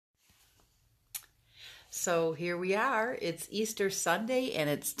So here we are. It's Easter Sunday, and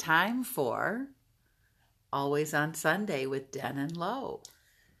it's time for Always on Sunday with Den and Lo.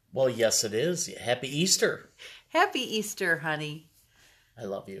 Well, yes, it is. Happy Easter. Happy Easter, honey. I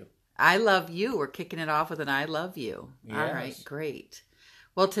love you. I love you. We're kicking it off with an I love you. Yes. All right, great.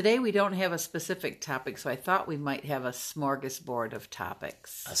 Well, today we don't have a specific topic, so I thought we might have a smorgasbord of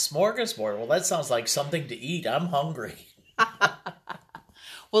topics. A smorgasbord. Well, that sounds like something to eat. I'm hungry.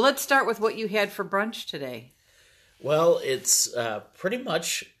 Well, let's start with what you had for brunch today. Well, it's pretty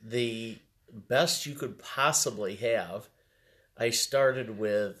much the best you could possibly have. I started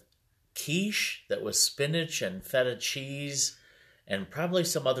with quiche that was spinach and feta cheese and probably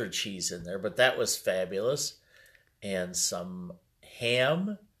some other cheese in there, but that was fabulous. And some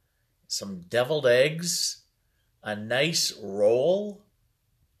ham, some deviled eggs, a nice roll.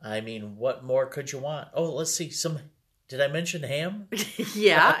 I mean, what more could you want? Oh, let's see. Did I mention ham?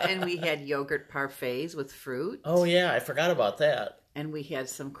 Yeah, and we had yogurt parfaits with fruit. Oh, yeah, I forgot about that. And we had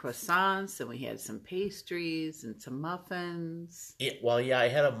some croissants, and we had some pastries and some muffins. I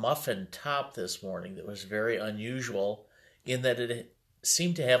had a muffin top this morning that was very unusual in that it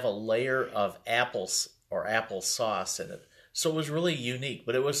seemed to have a layer of apples or apple sauce in it. So it was really unique,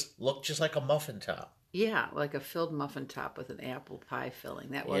 but looked just like a muffin top. Yeah, like a filled muffin top with an apple pie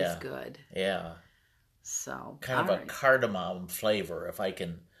filling. That was good. Yeah. So kind of a cardamom flavor if I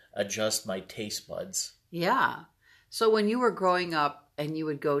can adjust my taste buds. Yeah. So when you were growing up and you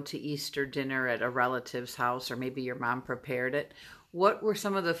would go to Easter dinner at a relative's house, or maybe your mom prepared it, what were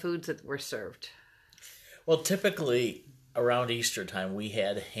some of the foods that were served? Well, typically around Easter time we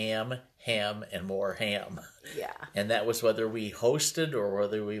had ham, and more ham. Yeah. And that was whether we hosted or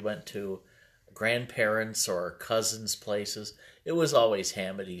whether we went to grandparents or cousins' places. It was always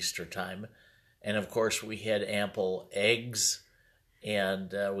ham at Easter time. And of course, we had ample eggs,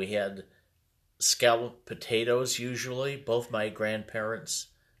 and we had scalloped potatoes usually. Both my grandparents,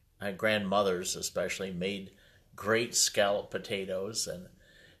 my grandmothers especially, made great scalloped potatoes, and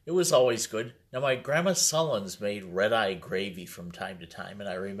it was always good. Now, my grandma Sullins made red-eye gravy from time to time, and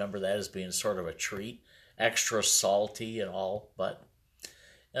I remember that as being sort of a treat, extra salty and all, but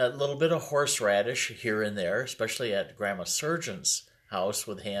a little bit of horseradish here and there, especially at Grandma Surgeon's house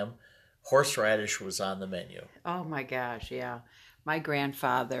with ham. Horseradish was on the menu. Oh my gosh, yeah. My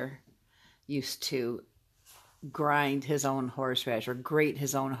grandfather used to grind his own horseradish or grate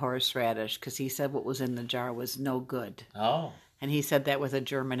his own horseradish because he said what was in the jar was no good. Oh. And he said that with a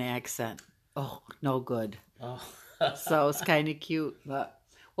German accent. Oh, no good. Oh. So it's kind of cute. But,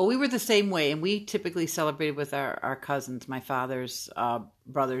 well, we were the same way, and we typically celebrated with our cousins, my father's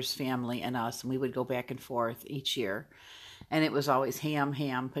brother's family and us, and we would go back and forth each year. And it was always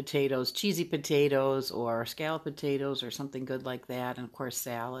ham, potatoes, cheesy potatoes, or scalloped potatoes, or something good like that. And, of course,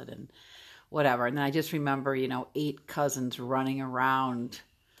 salad and whatever. And I just remember, 8 cousins running around,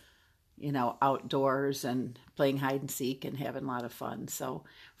 outdoors and playing hide and seek and having a lot of fun. So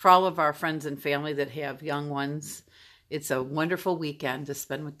for all of our friends and family that have young ones, it's a wonderful weekend to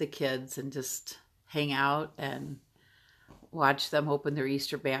spend with the kids and just hang out and watch them open their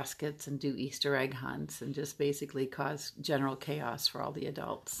Easter baskets and do Easter egg hunts and just basically cause general chaos for all the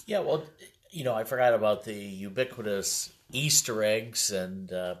adults. Yeah, well, I forgot about the ubiquitous Easter eggs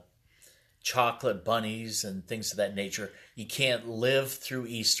and chocolate bunnies and things of that nature. You can't live through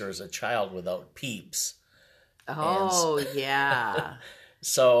Easter as a child without Peeps. Oh, yeah.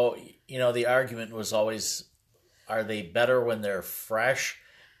 So, the argument was always, are they better when they're fresh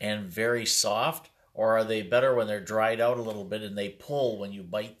and very soft? Or are they better when they're dried out a little bit and they pull when you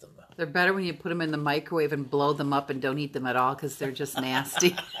bite them? They're better when you put them in the microwave and blow them up and don't eat them at all because they're just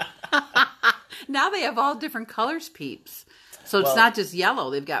nasty. Now they have all different colors, Peeps. So it's not just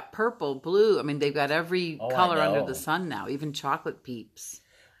yellow. They've got purple, blue. I mean, they've got every color under the sun now, even chocolate Peeps.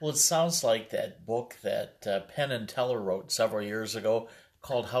 Well, it sounds like that book that Penn and Teller wrote several years ago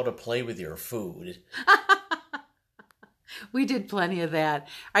called How to Play with Your Food. We did plenty of that.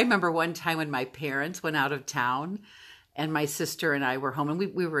 I remember one time when my parents went out of town and my sister and I were home, and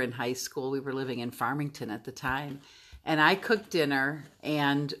we were in high school. We were living in Farmington at the time. And I cooked dinner,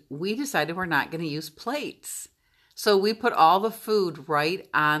 and we decided we're not going to use plates. So we put all the food right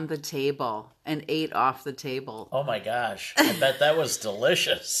on the table and ate off the table. Oh my gosh. I bet that was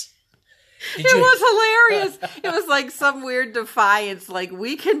delicious. It was hilarious. It was like some weird defiance, like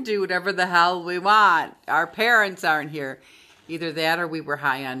we can do whatever the hell we want. Our parents aren't here. Either that or we were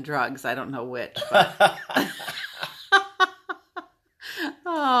high on drugs. I don't know which. But...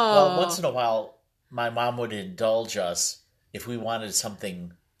 Well, once in a while, my mom would indulge us if we wanted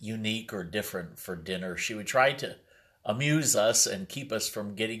something unique or different for dinner. She would try to amuse us and keep us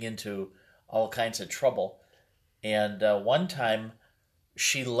from getting into all kinds of trouble. And one time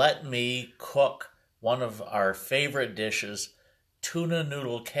she let me cook one of our favorite dishes, tuna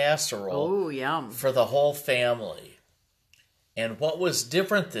noodle casserole, Oh, yum. for the whole family. And what was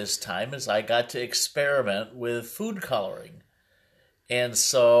different this time is I got to experiment with food coloring. And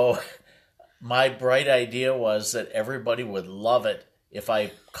so my bright idea was that everybody would love it if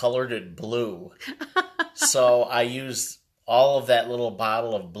I colored it blue. So I used all of that little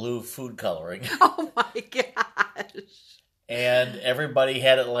bottle of blue food coloring. Oh, my gosh. And everybody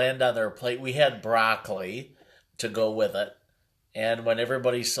had it land on their plate. We had broccoli to go with it. And when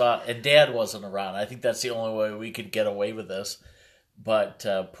everybody saw, and Dad wasn't around, I think that's the only way we could get away with this, but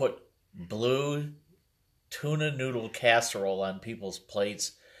put blue tuna noodle casserole on people's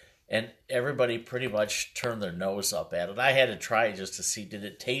plates, and everybody pretty much turned their nose up at it. I had to try it just to see, did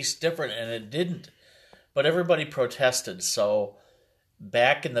it taste different? And it didn't. But everybody protested, so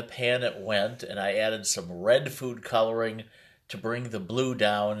back in the pan it went, and I added some red food coloring to bring the blue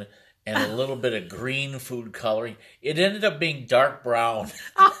down, and a little bit of green food coloring. It ended up being dark brown.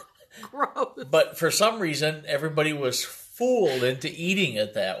 Oh, gross. But for some reason, everybody was fooled into eating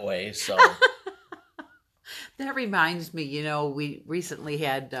it that way. So That reminds me, we recently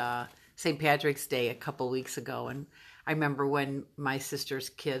had St. Patrick's Day a couple weeks ago, and I remember when my sister's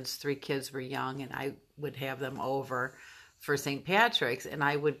kids, 3 kids, were young, and I would have them over for St. Patrick's, and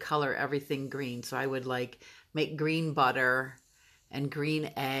I would color everything green. So I would make green butter and green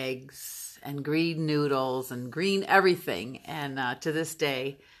eggs and green noodles and green everything. And to this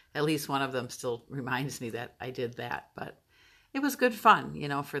day, at least one of them still reminds me that I did that. But it was good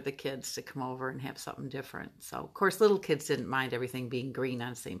fun, for the kids to come over and have something different. So, of course, little kids didn't mind everything being green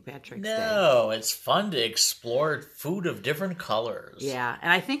on St. Patrick's Day. no, it's fun to explore food of different colors. Yeah,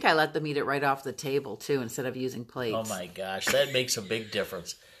 and I think I let them eat it right off the table, too, instead of using plates. Oh my gosh, that makes a big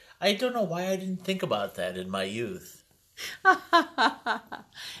difference. I don't know why I didn't think about that in my youth.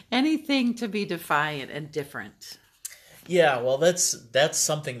 Anything to be defiant and different. Yeah, well, that's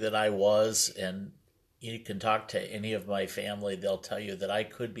something that I was, and you can talk to any of my family, they'll tell you that I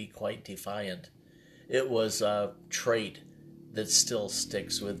could be quite defiant. It was a trait that still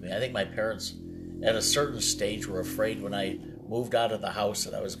sticks with me. I think my parents, at a certain stage, were afraid when I moved out of the house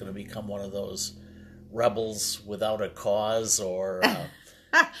that I was going to become one of those rebels without a cause, or...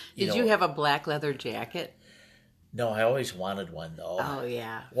 Did you have a black leather jacket? No, I always wanted one, though. Oh,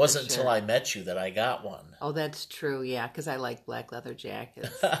 yeah. It wasn't until I met you that I got one. Oh, that's true, yeah, because I like black leather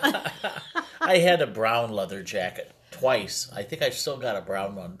jackets. I had a brown leather jacket twice. I think I've still got a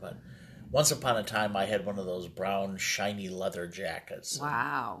brown one, but once upon a time I had one of those brown, shiny leather jackets.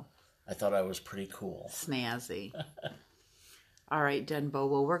 Wow. I thought I was pretty cool. Snazzy. All right, Denbo,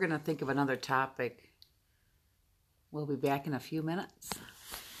 well, we're going to think of another topic. We'll be back in a few minutes.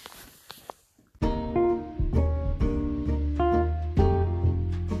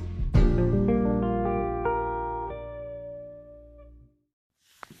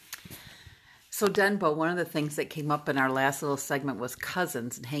 So, Denbo, one of the things that came up in our last little segment was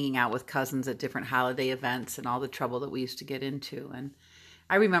cousins and hanging out with cousins at different holiday events and all the trouble that we used to get into. And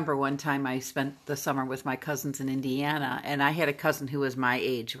I remember one time I spent the summer with my cousins in Indiana, and I had a cousin who was my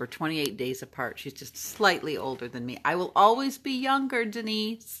age. We're 28 days apart. She's just slightly older than me. I will always be younger,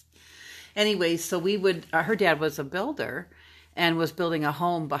 Denise. Anyway, so we would, her dad was a builder and was building a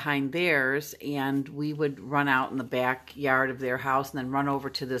home behind theirs, and we would run out in the backyard of their house and then run over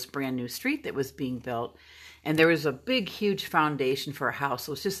to this brand new street that was being built. And there was a big, huge foundation for a house.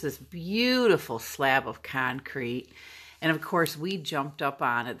 It was just this beautiful slab of concrete. And of course, we jumped up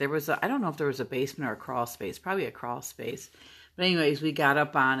on it. There was I don't know if there was a basement or a crawl space, probably a crawl space. But anyways, we got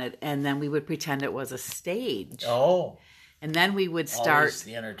up on it, and then we would pretend it was a stage. Oh. And then we would start... Always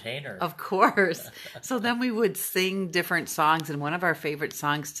the entertainer. Of course. So then we would sing different songs, and one of our favorite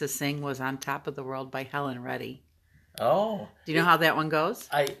songs to sing was On Top of the World by Helen Reddy. Oh. Do you know how that one goes?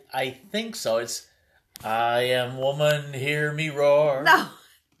 I think so. It's, I am woman, hear me roar. No.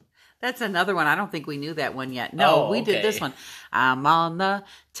 That's another one. I don't think we knew that one yet. No, we did this one. I'm on the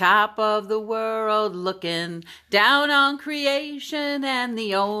top of the world looking down on creation, and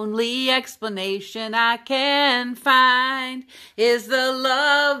the only explanation I can find is the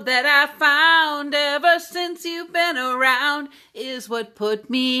love that I found ever since you've been around is what put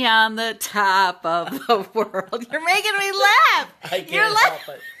me on the top of the world. You're making me laugh. I can't help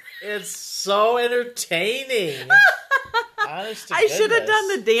it. It's so entertaining. Honest to I should have goodness. done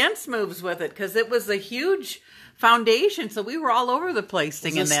the dance moves with it because it was a huge foundation, so we were all over the place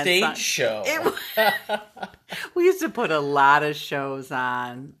singing that stage song. show. We used to put a lot of shows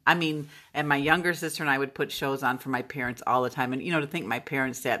on. I mean, and my younger sister and I would put shows on for my parents all the time. And, to think my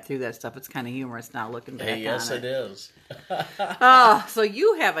parents sat through that stuff, it's kind of humorous now looking back Yes, on it is. Oh, so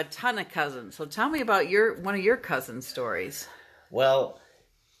you have a ton of cousins. So tell me about one of your cousin stories. Well,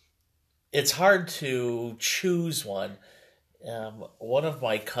 it's hard to choose one. One of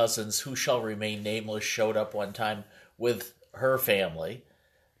my cousins, who shall remain nameless, showed up one time with her family.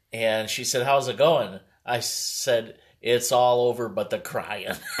 And she said, "How's it going?" I said, "It's all over but the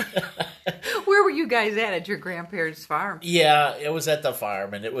crying." Where were you guys at your grandparents' farm? Yeah, it was at the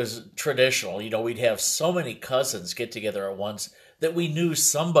farm, and it was traditional. We'd have so many cousins get together at once that we knew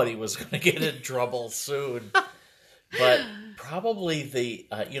somebody was going to get in trouble soon. But probably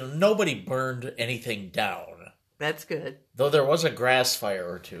nobody burned anything down. That's good. Though there was a grass fire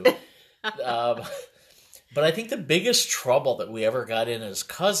or two. But I think the biggest trouble that we ever got in as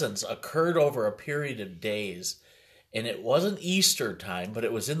cousins occurred over a period of days. And it wasn't Easter time, but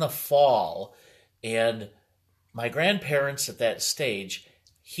it was in the fall. And my grandparents at that stage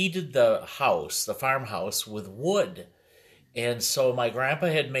heated the farmhouse, with wood. And so my grandpa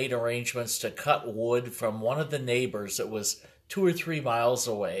had made arrangements to cut wood from one of the neighbors that was 2 or 3 miles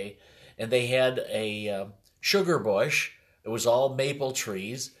away. And they had a sugar bush. It was all maple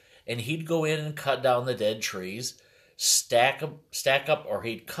trees. And he'd go in and cut down the dead trees, stack up, or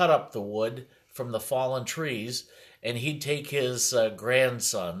he'd cut up the wood from the fallen trees, and he'd take his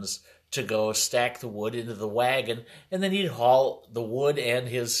grandsons to go stack the wood into the wagon, and then he'd haul the wood and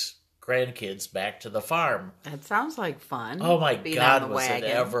his grandkids back to the farm. That sounds like fun. Oh my God, was it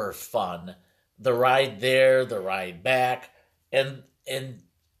ever fun. The ride there, the ride back, and in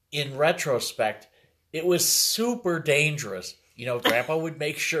retrospect, it was super dangerous. Grandpa would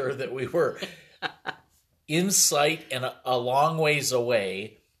make sure that we were in sight and a long ways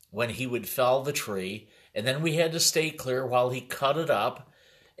away when he would fell the tree. And then we had to stay clear while he cut it up.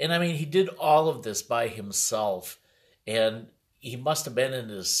 And I mean, he did all of this by himself. And he must have been in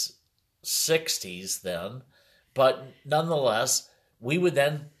his 60s then. But nonetheless, we would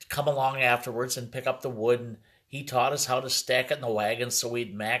then come along afterwards and pick up the wood. And he taught us how to stack it in the wagon so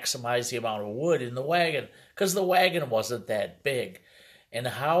we'd maximize the amount of wood in the wagon, because the wagon wasn't that big. And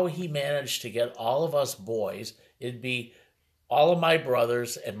how he managed to get all of us boys, it'd be all of my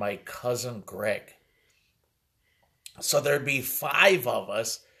brothers and my cousin Greg. So there'd be 5 of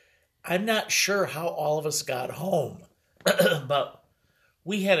us. I'm not sure how all of us got home, but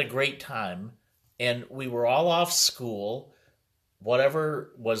we had a great time, and we were all off school.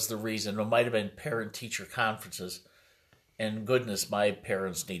 Whatever was the reason, it might have been parent-teacher conferences. And goodness, my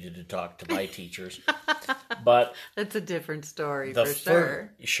parents needed to talk to my teachers. But that's a different story for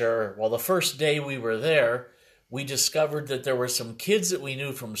sure. Sure. Well, the first day we were there, we discovered that there were some kids that we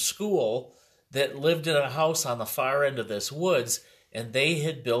knew from school that lived in a house on the far end of this woods, and they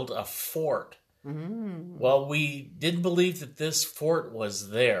had built a fort. Mm. Well, we didn't believe that this fort was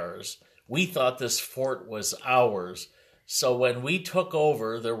theirs. We thought this fort was ours. So when we took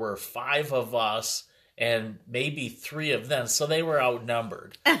over, there were 5 of us and maybe 3 of them. So they were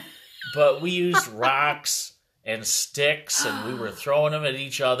outnumbered. But we used rocks and sticks, and we were throwing them at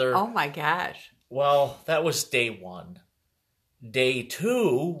each other. Oh, my gosh. Well, that was day 1. Day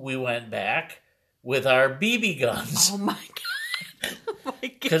 2, we went back with our BB guns. Oh, my God. Oh, my God.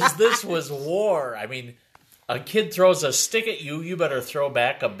 Because this was war. I mean, a kid throws a stick at you, you better throw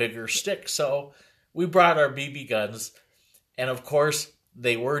back a bigger stick. So we brought our BB guns. And of course,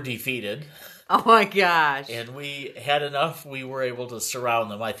 they were defeated. Oh my gosh. And we had enough, we were able to surround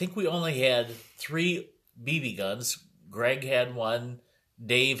them. I think we only had 3 BB guns. Greg had 1,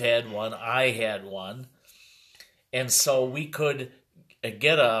 Dave had 1, I had 1. And so we could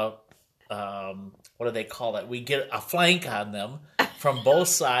get what do they call that? We get a flank on them from both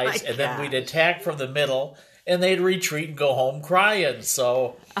sides, and then we'd attack from the middle, and they'd retreat and go home crying.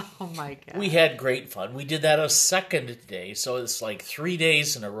 So oh my God. We had great fun. We did that a second day, so it's like 3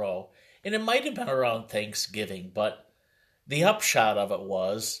 days in a row. And it might have been around Thanksgiving, but the upshot of it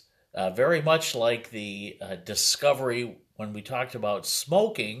was very much like the discovery when we talked about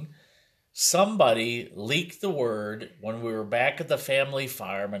smoking. Somebody leaked the word when we were back at the family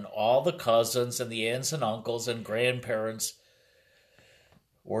farm, and all the cousins and the aunts and uncles and grandparents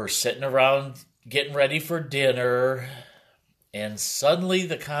were sitting around getting ready for dinner. And suddenly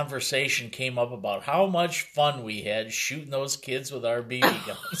the conversation came up about how much fun we had shooting those kids with our BB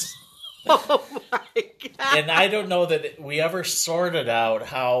guns. Oh my God. And I don't know that we ever sorted out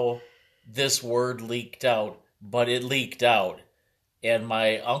how this word leaked out, but it leaked out. And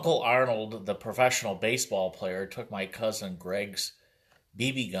my Uncle Arnold, the professional baseball player, took my cousin Greg's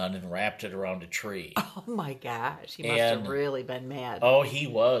BB gun and wrapped it around a tree. Oh my gosh, he must And have really been mad. oh, he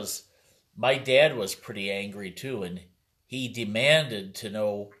was. My dad was pretty angry too, and he demanded to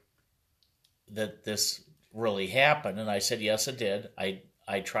know that this really happened. And I said, yes, it did.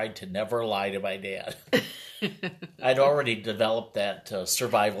 I tried to never lie to my dad. I'd already developed that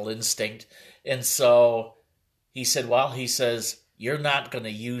survival instinct. And so he said, well, he says, you're not going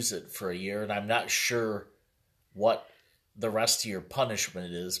to use it for a year, and I'm not sure what the rest of your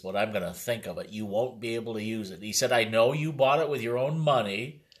punishment is, what I'm going to think of it. You won't be able to use it. He said, I know you bought it with your own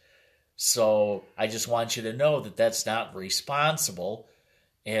money, so I just want you to know that that's not responsible.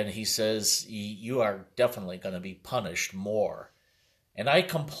 And he says, you are definitely going to be punished more. And I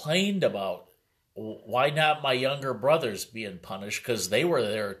complained about why not my younger brothers being punished, because they were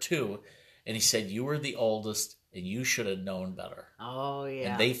there too. And he said, you were the oldest and you should have known better. Oh,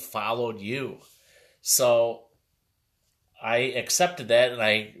 yeah. And they followed you. So I accepted that, and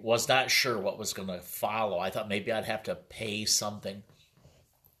I was not sure what was going to follow. I thought maybe I'd have to pay something.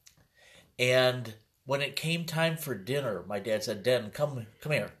 And when it came time for dinner, my dad said, Den, come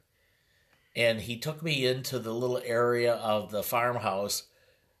here. And he took me into the little area of the farmhouse.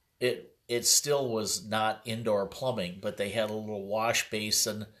 It still was not indoor plumbing, but they had a little wash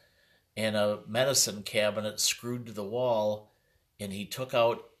basin and a medicine cabinet screwed to the wall, and he took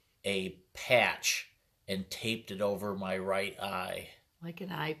out a patch and taped it over my right eye. Like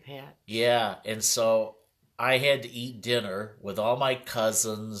an eye patch. Yeah, and so I had to eat dinner with all my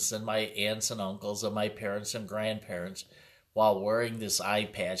cousins and my aunts and uncles and my parents and grandparents while wearing this eye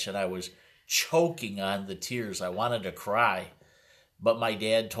patch, and I was choking on the tears. I wanted to cry. But my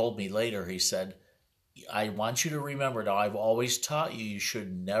dad told me later, he said, I want you to remember now, I've always taught you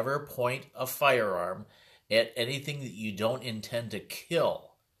should never point a firearm at anything that you don't intend to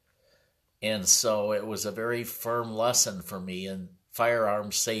kill. And so it was a very firm lesson for me in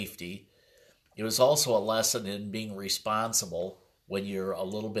firearm safety. It was also a lesson in being responsible when you're a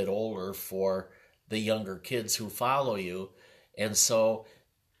little bit older for the younger kids who follow you. And so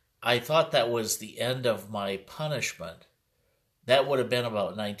I thought that was the end of my punishment. That would have been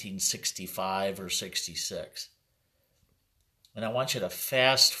about 1965 or 66. And I want you to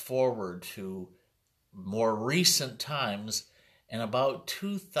fast forward to more recent times, and about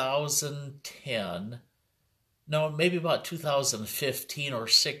 2010, no, maybe about 2015 or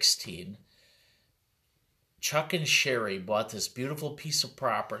 16, Chuck and Sherry bought this beautiful piece of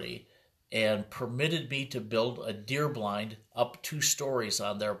property and permitted me to build a deer blind up 2 stories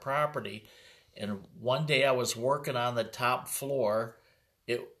on their property. And one day I was working on the top floor.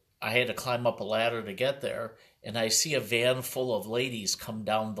 I had to climb up a ladder to get there, and I see a van full of ladies come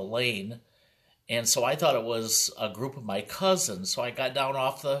down the lane. And so I thought it was a group of my cousins. So I got down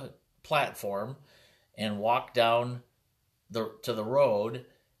off the platform and walked down to the road,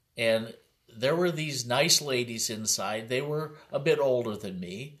 and there were these nice ladies inside. They were a bit older than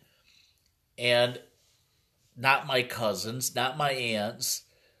me, and not my cousins, not my aunts,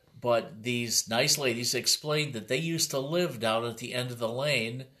 but these nice ladies explained that they used to live down at the end of the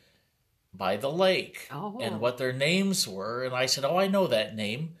lane by the lake, and what their names were. And I said, oh, I know that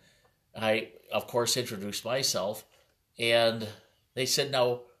name. I, of course, introduced myself, and they said,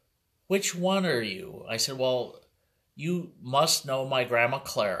 now, which one are you? I said, well, you must know my grandma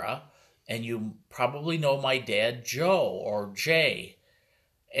Clara, and you probably know my dad Joe or Jay.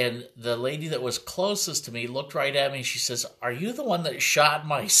 And the lady that was closest to me looked right at me and she says, are you the one that shot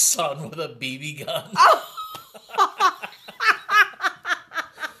my son with a BB gun?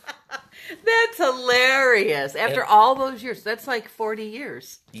 That's hilarious. After all those years, that's like 40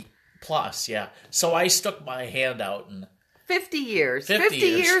 years. Plus, yeah. So I stuck my hand out and 50 years. 50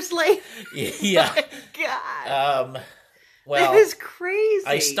 years later. Yeah. My God. Well, that is crazy.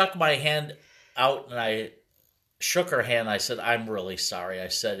 I stuck my hand out and I shook her hand. I said, I'm really sorry. I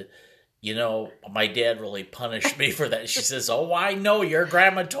said, you know, my dad really punished me for that. She says, oh, I know. Your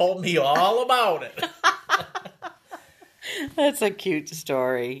grandma told me all about it. That's a cute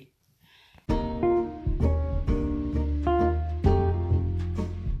story.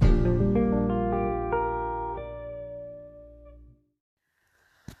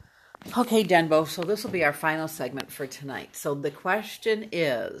 Okay, Denbo, so this will be our final segment for tonight. So the question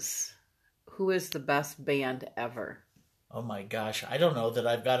is, who is the best band ever? Oh my gosh, I don't know that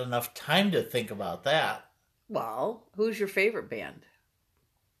I've got enough time to think about that. Well, who's your favorite band?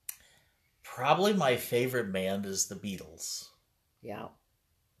 Probably my favorite band is the Beatles. Yeah.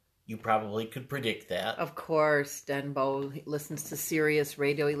 You probably could predict that. Of course, Denbo he listens to Sirius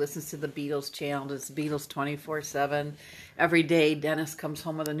Radio. He listens to the Beatles channel. It's Beatles 24/7. Every day, Dennis comes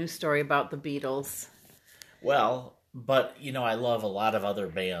home with a new story about the Beatles. Well, But, I love a lot of other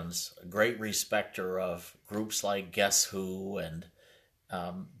bands. A great respecter of groups like Guess Who and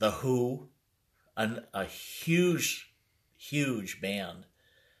The Who, a huge, huge band.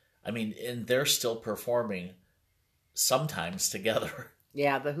 I mean, and they're still performing sometimes together.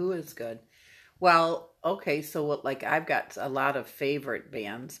 Yeah, The Who is good. Well, okay, so like I've got a lot of favorite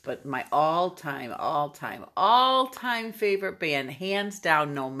bands, but my all-time favorite band, hands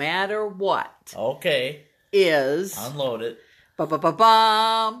down, no matter what, Okay, is unload it.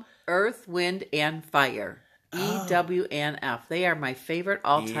 Ba-ba-ba-bum, Earth, Wind, and Fire. Oh. EWNF. They are my favorite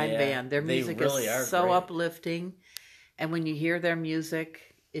all-time band. Their music really is are so great. uplifting, and when you hear their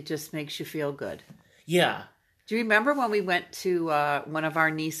music, it just makes you feel good. Yeah. Do you remember when we went to one of our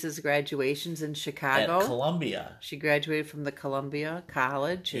niece's graduations in Chicago? At Columbia. She graduated from the Columbia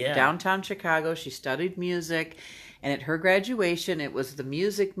College in Yeah. downtown Chicago. She studied music, and at her graduation, it was the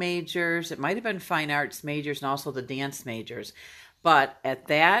music majors. It might have been fine arts majors and also the dance majors. But at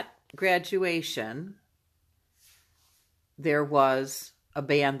that graduation, there was a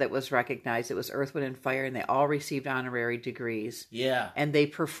band that was recognized. It was Earth, Wind, and Fire, and they all received honorary degrees. Yeah. And they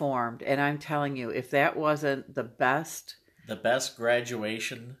performed. And I'm telling you, if that wasn't the best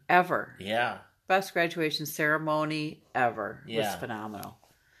graduation ever. Yeah. Best graduation ceremony ever. Yeah. Was phenomenal.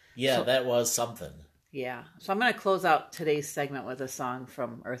 Yeah, So- that was something. Yeah. So I'm going to close out today's segment with a song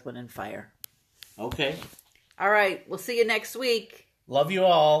from Earth, Wind, and Fire. Okay. All right. We'll see you next week. Love you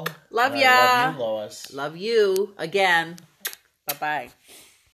all. Love And ya. I love you, Lois. Love you again. Bye-bye.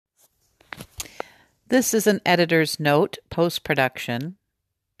 This is an editor's note, post-production.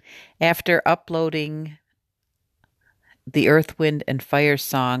 After uploading the Earth, Wind, and Fire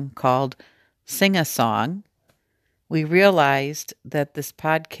song called Sing a Song, we realized that this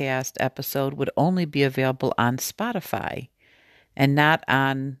podcast episode would only be available on Spotify and not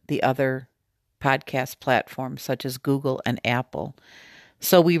on the other podcast platforms such as Google and Apple.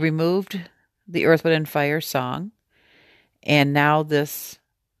 So we removed the Earth, Wind, and Fire song, and now this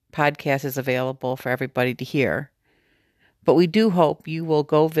podcast is available for everybody to hear. But we do hope you will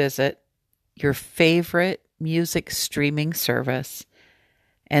go visit your favorite music streaming service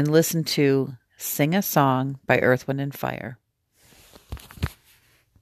and listen to Sing a Song by Earth, Wind, and Fire.